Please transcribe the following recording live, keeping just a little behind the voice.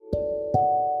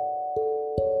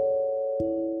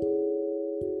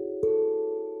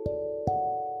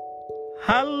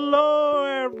Hello,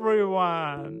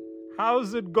 everyone.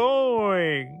 How's it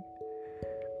going?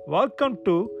 Welcome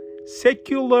to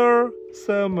Secular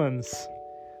Sermons.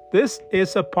 This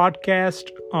is a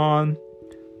podcast on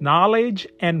knowledge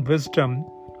and wisdom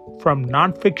from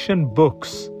nonfiction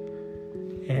books.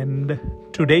 And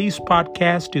today's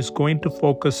podcast is going to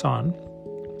focus on,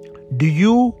 do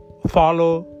you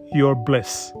follow your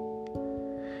bliss?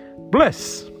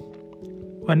 Bliss.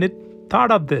 When it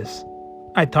thought of this,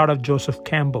 I thought of Joseph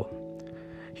Campbell.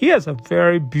 He has a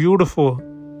very beautiful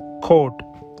quote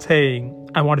saying,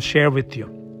 I want to share with you.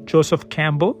 Joseph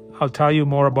Campbell, I'll tell you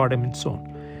more about him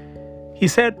soon. He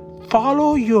said,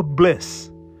 follow your bliss.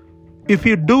 If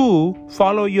you do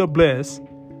follow your bliss,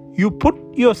 you put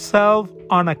yourself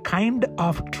on a kind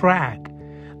of track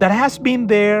that has been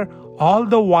there all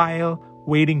the while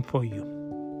waiting for you.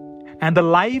 And the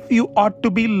life you ought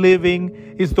to be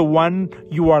living is the one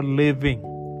you are living.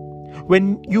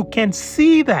 When you can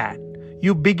see that,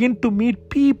 you begin to meet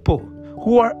people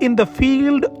who are in the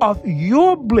field of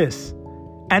your bliss,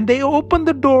 and they open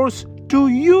the doors to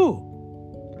you.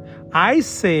 I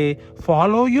say,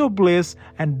 follow your bliss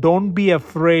and don't be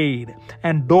afraid,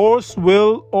 and doors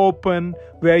will open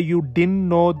where you didn't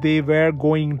know they were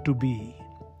going to be.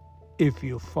 If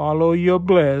you follow your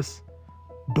bliss,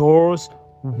 doors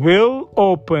will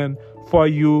open for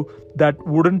you that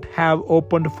wouldn't have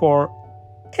opened for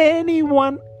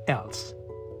anyone else.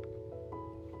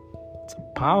 It's a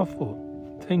powerful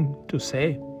thing to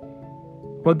say.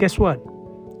 Well, guess what?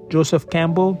 Joseph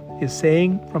Campbell is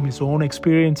saying from his own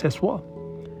experience as well.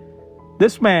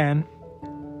 This man,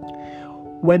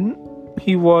 when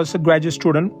he was a graduate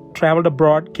student, traveled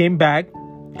abroad, came back,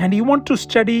 and he wanted to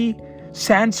study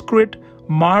Sanskrit,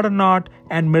 modern art,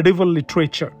 and medieval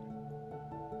literature.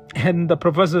 And the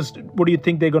professors, what do you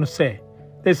think they're going to say?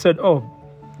 They said,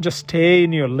 just stay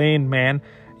in your lane, man.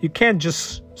 You can't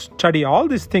just study all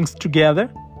these things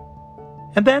together.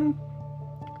 And then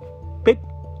big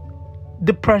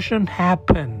depression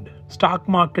happened. Stock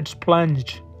markets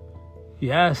plunged.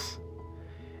 Yes.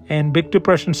 And big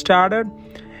depression started.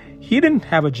 He didn't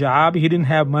have a job. He didn't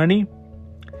have money.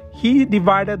 He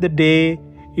divided the day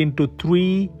into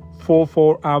 3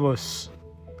 4 hours.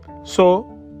 So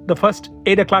the first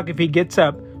 8 o'clock, if he gets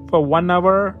up, for 1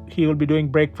 hour, he will be doing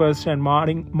breakfast and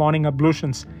morning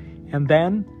ablutions. And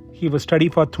then he will study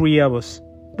for 3 hours.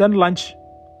 Then lunch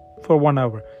for 1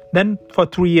 hour. Then for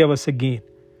 3 hours again.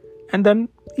 And then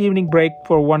evening break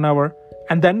for 1 hour.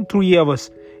 And then 3 hours.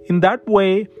 In that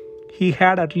way, he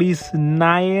had at least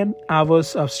 9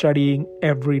 hours of studying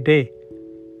every day.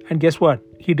 And guess what?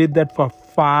 He did that for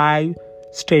 5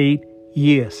 straight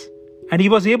years. And he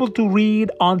was able to read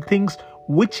on things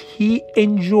which he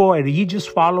enjoyed. He just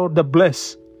followed the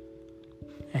bliss.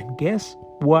 And guess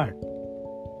what?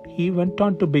 He went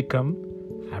on to become,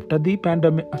 after the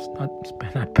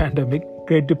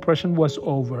Great Depression was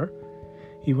over,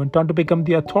 he went on to become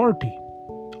the authority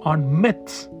on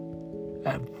myths.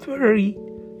 A very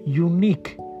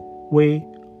unique way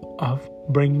of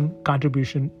bringing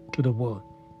contribution to the world.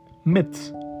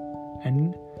 Myths.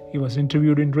 And he was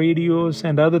interviewed in radios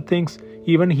and other things.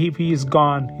 Even if he is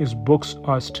gone, his books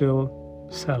are still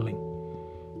selling.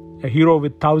 A Hero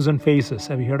with 1,000 Faces.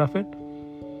 Have you heard of it?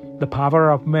 The Power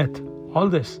of Myth. All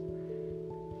this.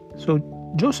 So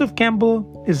Joseph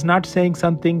Campbell is not saying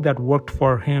something that worked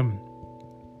for him.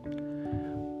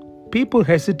 People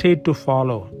hesitate to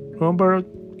follow. Remember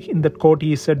in that quote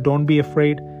he said, don't be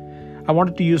afraid. I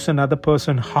wanted to use another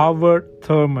person, Howard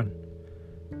Thurman.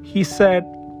 He said,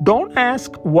 don't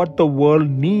ask what the world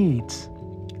needs.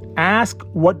 Ask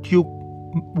what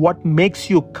makes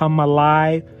you come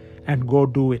alive and go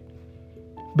do it.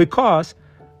 Because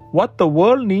what the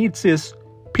world needs is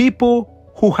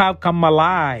people who have come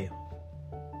alive.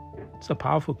 It's a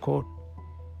powerful quote.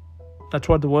 That's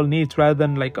what the world needs, rather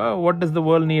than what does the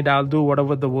world need? I'll do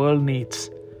whatever the world needs.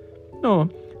 No,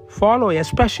 follow,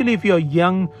 especially if you're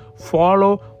young,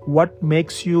 follow what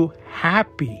makes you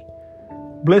happy,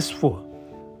 blissful.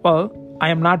 Well, I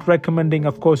am not recommending,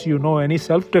 of course, any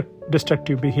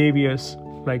self-destructive behaviors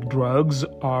like drugs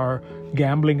or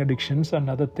gambling addictions and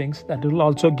other things that will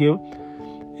also give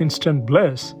instant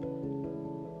bliss.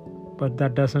 But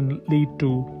that doesn't lead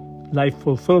to life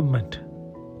fulfillment.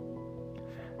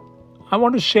 I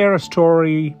want to share a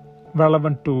story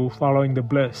relevant to following the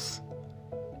bliss.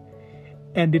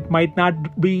 And it might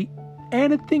not be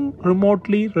anything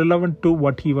remotely relevant to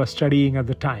what he was studying at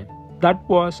the time.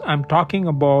 I'm talking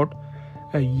about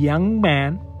a young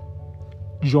man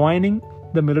joining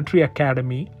the military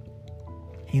academy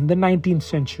in the 19th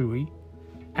century,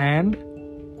 and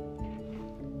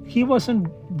he wasn't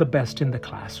the best in the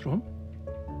classroom.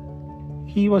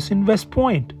 he was in West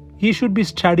Point. He should be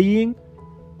studying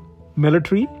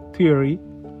military theory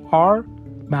or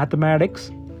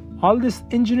mathematics, all these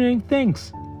engineering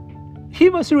things. He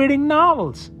was reading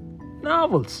novels.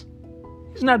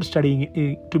 He's not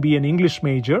studying to be an English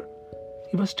major.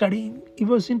 He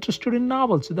was interested in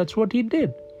novels. That's what he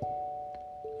did.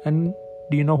 And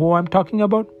do you know who I'm talking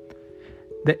about?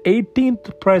 The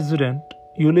 18th president,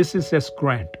 Ulysses S.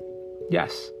 Grant.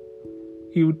 Yes,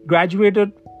 he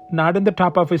graduated not in the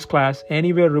top of his class,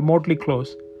 anywhere remotely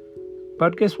close.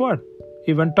 But guess what?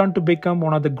 He went on to become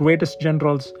one of the greatest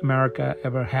generals America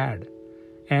ever had.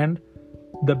 And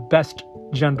the best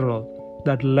general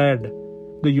that led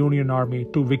the Union Army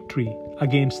to victory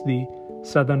against the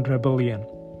Southern Rebellion,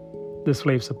 the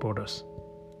slave supporters,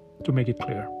 to make it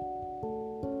clear.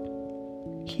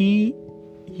 He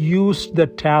used the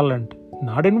talent,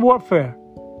 not in warfare.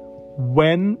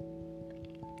 When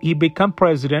he became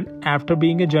president, after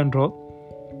being a general,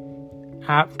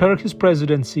 after his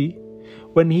presidency,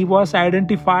 when he was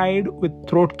identified with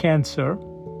throat cancer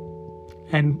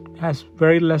and has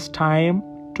very less time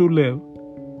to live,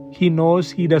 he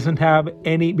knows he doesn't have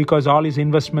any, because all his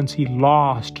investments he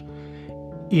lost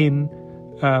in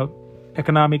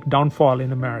economic downfall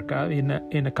in America,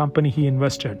 in a company he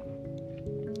invested.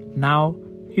 Now,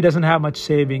 he doesn't have much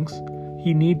savings.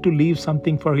 He need to leave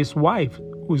something for his wife,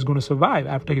 who is going to survive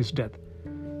after his death.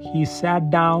 He sat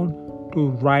down to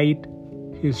write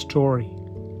his story.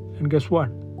 And guess what?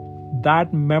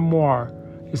 That memoir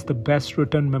is the best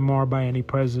written memoir by any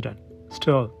president.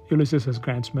 Still, Ulysses S.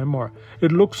 Grant's memoir.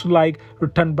 It looks like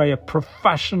written by a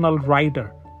professional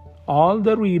writer. All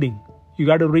the reading, you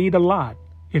got to read a lot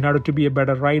in order to be a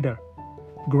better writer.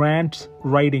 Grant's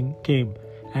writing came,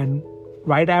 and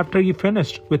right after he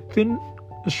finished, within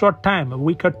a short time, a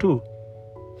week or two,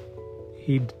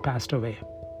 he passed away.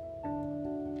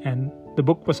 And the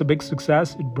book was a big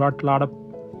success. It brought a lot of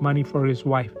money for his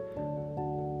wife.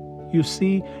 You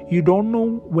see, you don't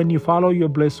know when you follow your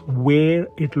bliss where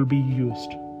it will be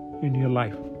used in your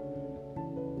life.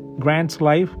 Grant's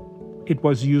life, it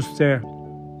was used there.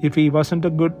 If he wasn't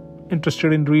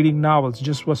interested in reading novels,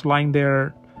 just was lying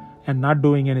there and not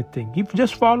doing anything, he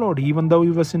just followed, even though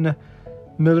he was in a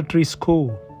military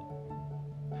school.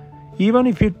 Even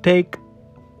if you take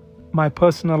my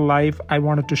personal life, I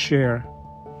wanted to share,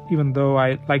 even though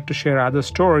I like to share other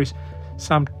stories,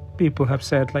 some people have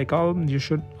said like, oh, you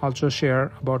should also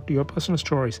share about your personal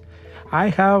stories. I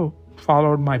have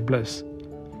followed my bliss.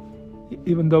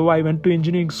 Even though I went to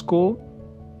engineering school,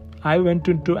 I went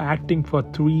into acting for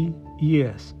 3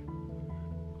 years.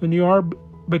 When you are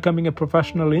becoming a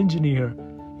professional engineer,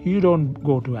 you don't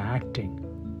go to acting.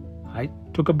 I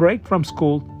took a break from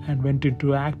school and went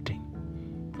into acting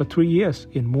for 3 years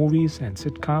in movies and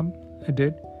sitcom. I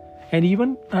did. And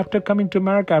even after coming to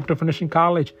America, after finishing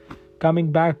college,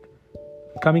 coming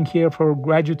here for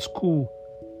graduate school,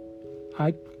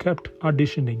 I kept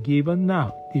auditioning. Even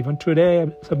now, even today,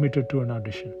 I submitted to an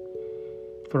audition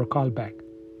for a callback.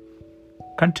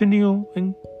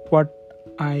 Continuing what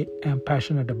I am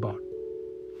passionate about.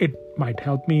 It might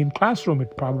help me in classroom.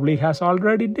 It probably has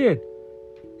already did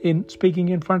in speaking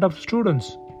in front of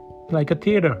students, like a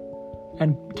theater,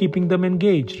 and keeping them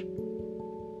engaged.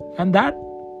 And that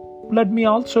led me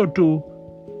also to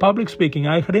public speaking.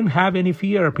 I didn't have any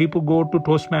fear. People go to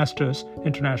Toastmasters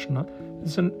International.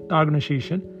 It's an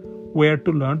organization where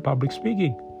to learn public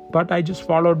speaking. But I just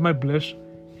followed my bliss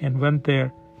and went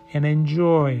there and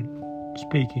enjoyed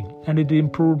speaking. And it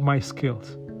improved my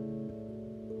skills.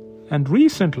 And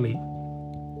recently,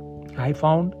 I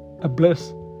found a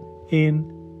bliss in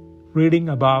reading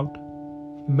about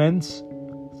men's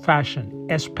fashion,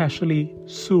 especially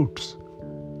suits.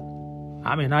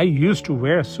 I mean, I used to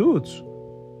wear suits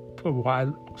for a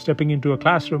while. Stepping into a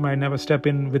classroom, I never step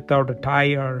in without a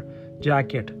tie or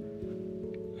jacket.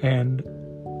 And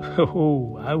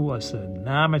I was an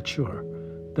amateur.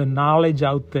 The knowledge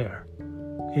out there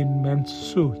in men's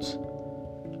suits.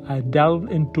 I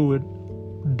delved into it.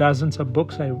 Dozens of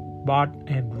books I bought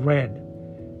and read.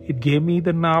 It gave me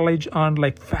the knowledge on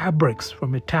like fabrics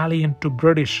from Italian to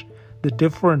British, the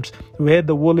difference, where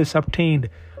the wool is obtained,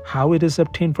 how it is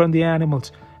obtained from the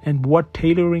animals, and what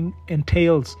tailoring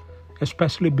entails,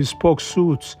 especially bespoke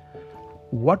suits,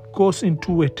 what goes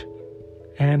into it.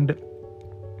 And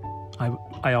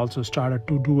I also started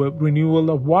to do a renewal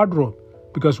of wardrobe,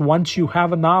 because once you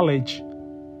have a knowledge,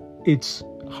 it's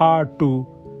hard to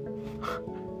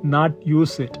not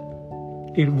use it.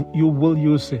 You will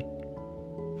use it.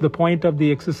 The point of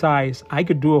the exercise, I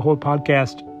could do a whole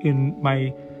podcast in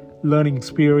my learning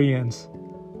experience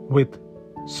with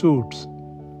suits,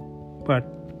 but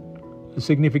A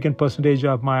significant percentage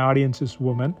of my audience is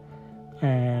women.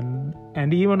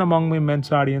 And even among my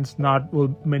men's audience,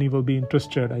 many will be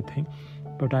interested, I think.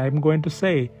 But I am going to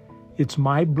say, it's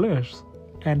my bliss,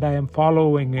 and I am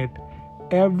following it.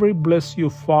 Every bliss you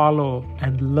follow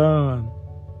and learn,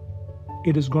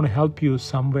 it is going to help you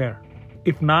somewhere.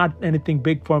 If not anything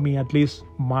big for me, at least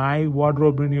my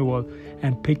wardrobe renewal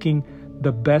and picking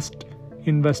the best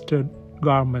invested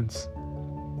garments,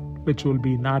 which will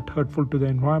be not hurtful to the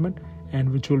environment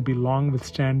and which will be long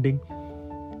withstanding,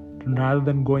 rather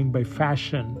than going by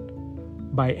fashion,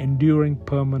 by enduring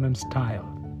permanent style,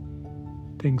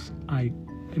 things I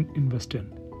invest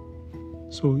in.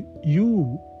 So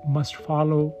you must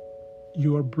follow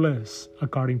your bliss,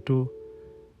 according to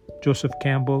Joseph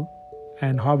Campbell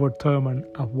and Howard Thurman,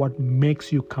 of what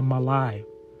makes you come alive.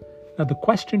 Now, the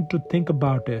question to think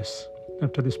about is,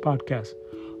 after this podcast,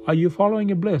 are you following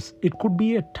your bliss? It could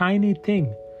be a tiny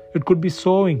thing. It could be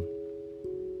sewing.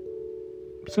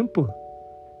 Simple.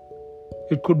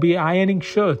 It could be ironing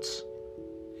shirts.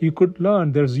 You could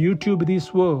learn. There's YouTube.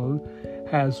 This world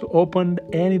has opened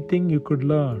anything you could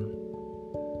learn.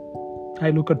 I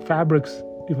look at fabrics,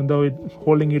 even though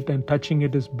holding it and touching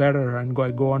it is better, and I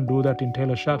go and do that in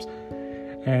tailor shops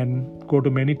and go to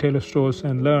many tailor stores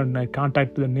and learn. I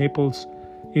contact the Naples,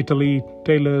 Italy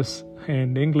tailors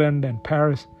and England and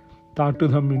Paris, talk to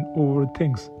them over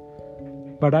things.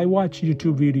 But I watch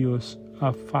YouTube videos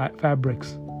of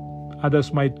fabrics.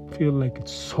 Others might feel like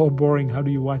it's so boring. How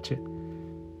do you watch it?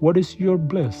 What is your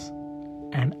bliss?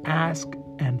 And ask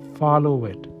and follow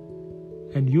it.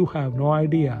 And you have no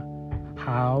idea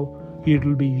how it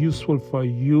will be useful for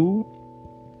you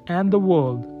and the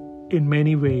world in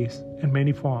many ways and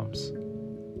many forms.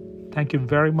 Thank you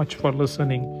very much for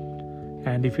listening.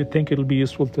 And if you think it'll be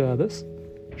useful to others,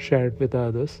 share it with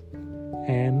others.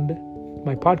 And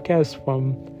my podcast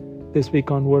from this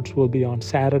week onwards will be on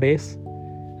Saturdays.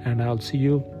 And I'll see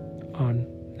you on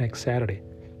next Saturday.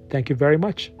 Thank you very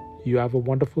much. You have a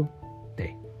wonderful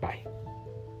day. Bye.